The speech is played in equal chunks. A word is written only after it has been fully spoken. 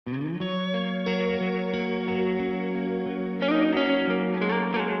You're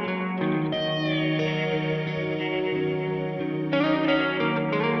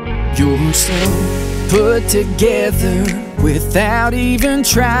so put together without even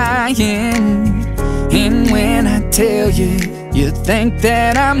trying. And when I tell you, you think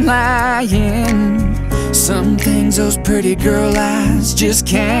that I'm lying. Some things those pretty girl eyes just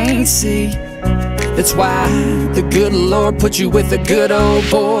can't see. That's why the good Lord put you with a good old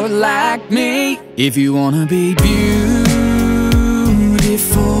boy like me. If you wanna be beautiful,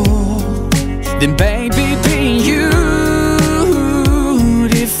 then baby be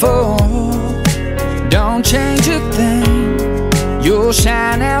beautiful. Don't change a thing, you'll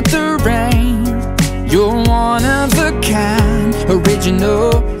shine out the rain. You're one of a kind,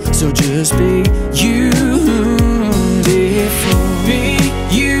 original, so just be beautiful. Be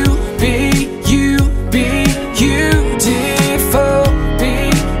you, be you, be beautiful.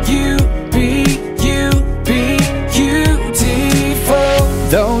 Be you, be you, be beautiful.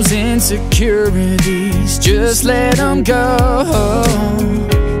 Those insecurities, just let them go.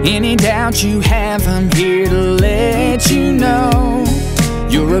 Any doubt you have, I'm here to let you know.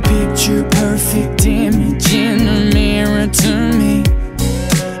 You're a picture perfect image in the mirror to me.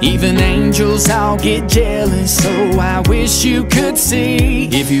 Even angels all get jealous, so I wish you could see.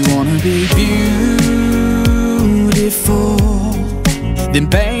 If you wanna be beautiful, then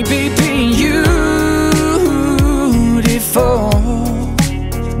baby be beautiful.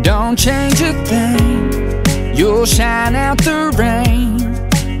 Don't change a thing, you'll shine out the rain.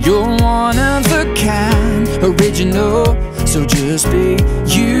 You're one of a kind, original, so just be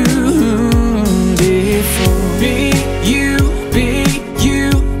beautiful. Be you, be you,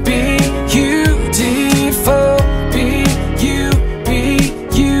 be beautiful. Be you, be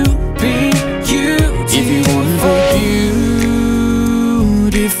you, be beautiful. If you wanna be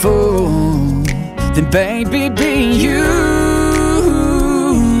beautiful, then baby be beautiful.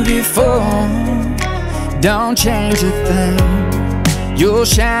 Don't change a thing, you'll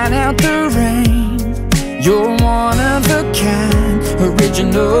shine out the rain. You're one of a kind,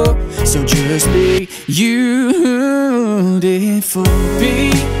 original, so just be beautiful.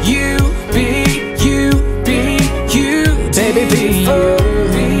 Be you, be you, be you, baby be you.